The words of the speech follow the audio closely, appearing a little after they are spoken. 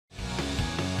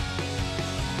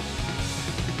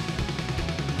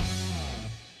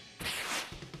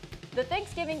The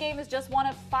Thanksgiving game is just one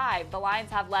of 5 the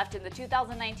Lions have left in the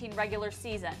 2019 regular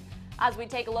season. As we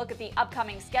take a look at the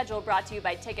upcoming schedule brought to you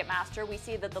by Ticketmaster, we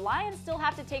see that the Lions still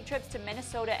have to take trips to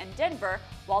Minnesota and Denver,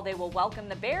 while they will welcome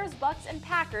the Bears, Bucks, and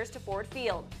Packers to Ford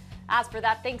Field. As for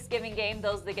that Thanksgiving game,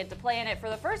 those that get to play in it for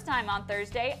the first time on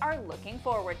Thursday are looking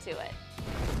forward to it.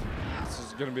 This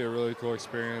is going to be a really cool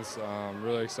experience. I'm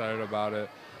really excited about it.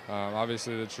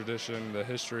 Obviously, the tradition, the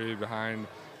history behind,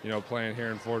 playing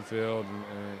here in Ford Field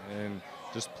and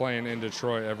just playing in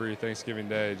Detroit every Thanksgiving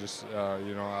Day. It's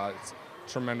a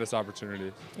tremendous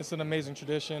opportunity. It's an amazing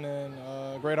tradition and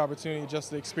a great opportunity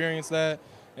just to experience that.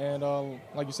 And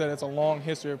like you said, it's a long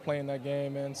history of playing that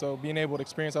game. And so being able to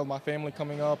experience that with my family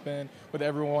coming up and with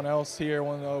everyone else here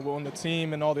on the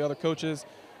team and all the other coaches,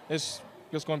 it's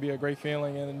just going to be a great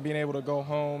feeling. And being able to go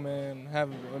home and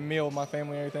have a meal with my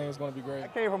family and everything is going to be great. I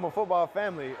came from a football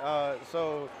family,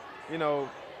 so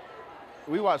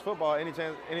we watch football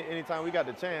anytime we got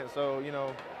the chance. So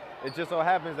it just so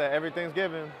happens that every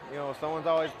Thanksgiving, someone's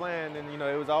always playing, and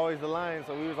it was always the Lions.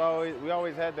 So we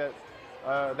always had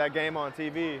that game on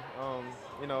TV.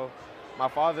 My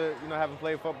father, having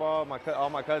played football, all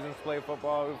my cousins play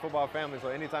football. We're a football family, so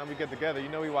anytime we get together,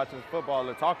 we watching football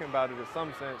or talking about it in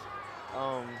some sense.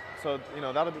 So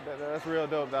that's real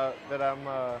dope that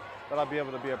I'll be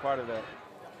able to be a part of that.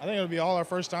 I think it'll be all our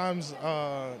first times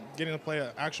getting to play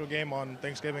an actual game on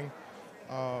Thanksgiving.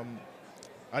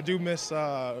 I do miss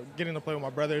getting to play with my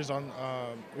brothers on,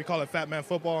 we call it Fat Man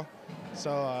Football.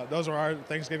 So those are our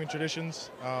Thanksgiving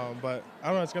traditions. But I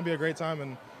don't know, it's going to be a great time,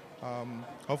 and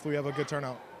hopefully we have a good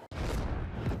turnout.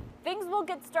 Things will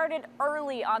get started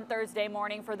early on Thursday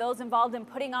morning for those involved in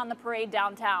putting on the parade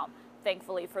downtown.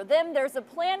 Thankfully for them, there's a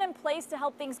plan in place to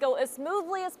help things go as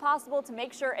smoothly as possible to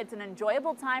make sure it's an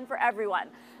enjoyable time for everyone.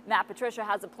 Patricia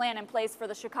has a plan in place for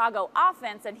the Chicago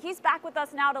offense, and he's back with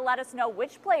us now to let us know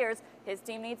which players his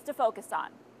team needs to focus on.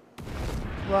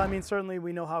 Well, certainly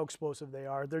we know how explosive they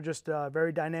are. They're just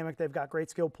very dynamic. They've got great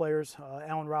skilled players.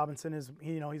 Allen Robinson is,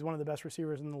 he's one of the best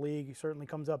receivers in the league. He certainly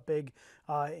comes up big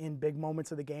in big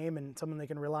moments of the game, and someone they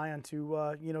can rely on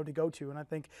to, to go to. And I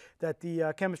think that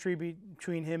the chemistry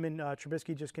between him and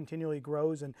Trubisky just continually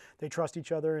grows, and they trust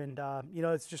each other. And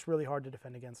it's just really hard to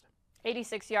defend against.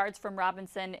 86 yards from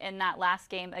Robinson in that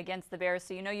last game against the Bears,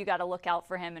 so you got to look out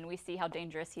for him, and we see how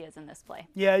dangerous he is in this play.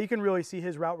 Yeah, you can really see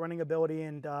his route running ability,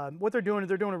 and what they're doing is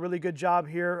they're doing a really good job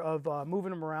here of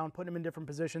moving him around, putting him in different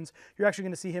positions. You're actually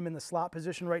going to see him in the slot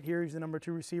position right here. He's the number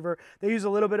 2 receiver. They use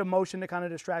a little bit of motion to kind of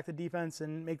distract the defense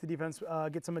and make the defense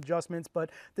get some adjustments,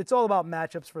 but it's all about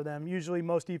matchups for them. Usually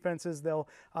most defenses, they'll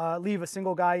leave a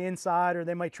single guy inside, or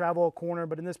they might travel a corner,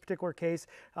 but in this particular case,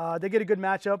 they get a good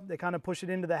matchup. They kind of push it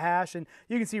into the hash. And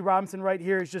you can see Robinson right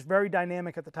here is just very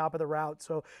dynamic at the top of the route.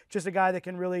 So just a guy that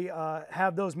can really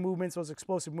have those movements, those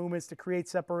explosive movements to create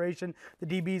separation. The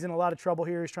DB's in a lot of trouble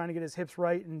here. He's trying to get his hips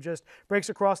right and just breaks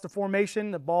across the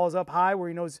formation. The ball is up high where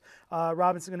he knows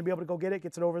Robinson's going to be able to go get it,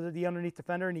 gets it over the underneath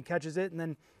defender, and he catches it. And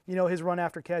then, his run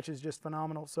after catch is just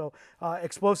phenomenal. So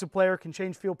explosive player, can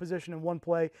change field position in one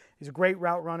play. He's a great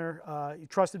route runner. He's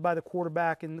trusted by the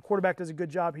quarterback, and the quarterback does a good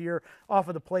job here off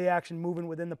of the play action, moving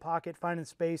within the pocket, finding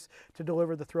space to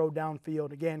deliver the throw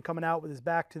downfield. Again, coming out with his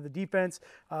back to the defense.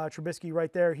 Trubisky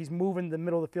right there. He's moving the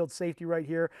middle of the field safety right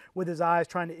here with his eyes,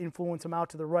 trying to influence him out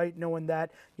to the right, knowing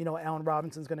that, Allen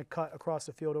Robinson's going to cut across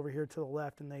the field over here to the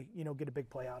left, and they, get a big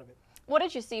play out of it. What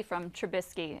did you see from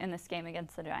Trubisky in this game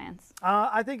against the Giants?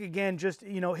 I think, again, just,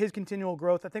 his continual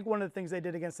growth. I think one of the things they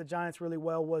did against the Giants really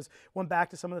well was went back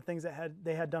to some of the things that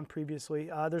they had done previously.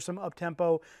 There's some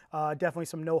up-tempo, definitely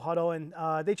some no-huddle, and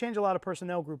they change a lot of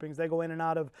personnel groupings. They go in and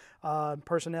out of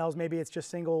personnels. Maybe it's just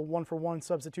single one-for-one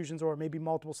substitutions or maybe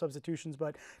multiple substitutions,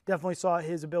 but definitely saw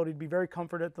his ability to be very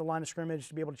comfortable at the line of scrimmage,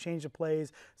 to be able to change the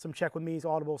plays, some check-with-me's,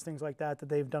 audibles, things like that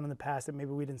they've done in the past that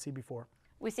maybe we didn't see before.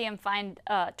 We see him find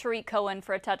Tariq Cohen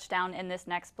for a touchdown in this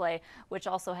next play, which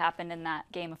also happened in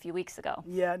that game a few weeks ago.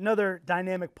 Yeah, another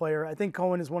dynamic player. I think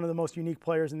Cohen is one of the most unique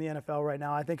players in the NFL right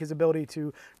now. I think his ability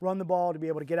to run the ball, to be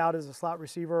able to get out as a slot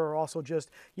receiver, or also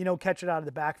just, catch it out of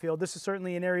the backfield. This is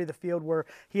certainly an area of the field where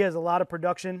he has a lot of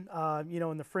production,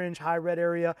 in the fringe, high red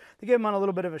area. They give him on a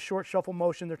little bit of a short shuffle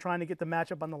motion. They're trying to get the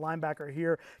matchup on the linebacker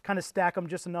here, kind of stack him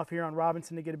just enough here on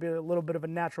Robinson to get a little bit of a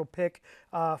natural pick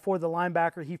for the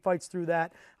linebacker. He fights through that.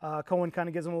 that. Cohen kind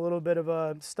of gives him a little bit of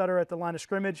a stutter at the line of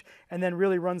scrimmage and then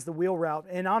really runs the wheel route.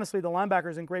 And honestly, the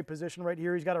linebacker's in great position right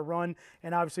here. He's got to run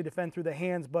and obviously defend through the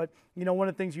hands. But, you know, one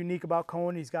of the things unique about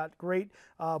Cohen, he's got great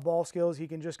ball skills. He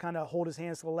can just kind of hold his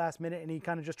hands to the last minute, and he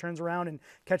kind of just turns around and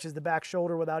catches the back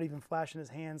shoulder without even flashing his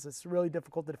hands. It's really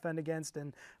difficult to defend against,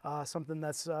 and something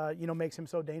that's, you know, makes him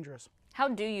so dangerous. How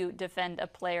do you defend a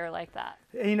player like that?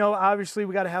 You know, obviously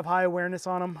we got to have high awareness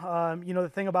on him. You know, the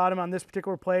thing about him on this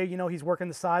particular play, you know, he's working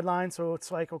the sideline, so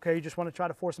it's like, okay, you just want to try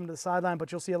to force him to the sideline,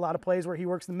 but you'll see a lot of plays where he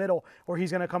works the middle or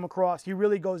he's going to come across. He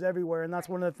really goes everywhere, and that's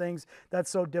one of the things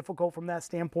that's so difficult from that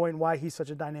standpoint and why he's such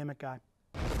a dynamic guy.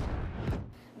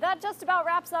 That just about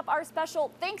wraps up our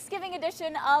special Thanksgiving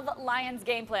edition of Lions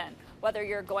Game Plan. Whether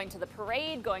you're going to the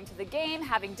parade, going to the game,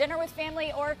 having dinner with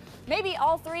family, or maybe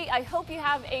all three, I hope you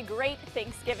have a great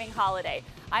Thanksgiving holiday.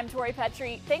 I'm Tori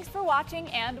Petrie. Thanks for watching,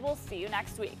 and we'll see you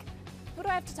next week. Who do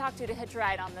I have to talk to hitch a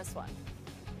ride on this one?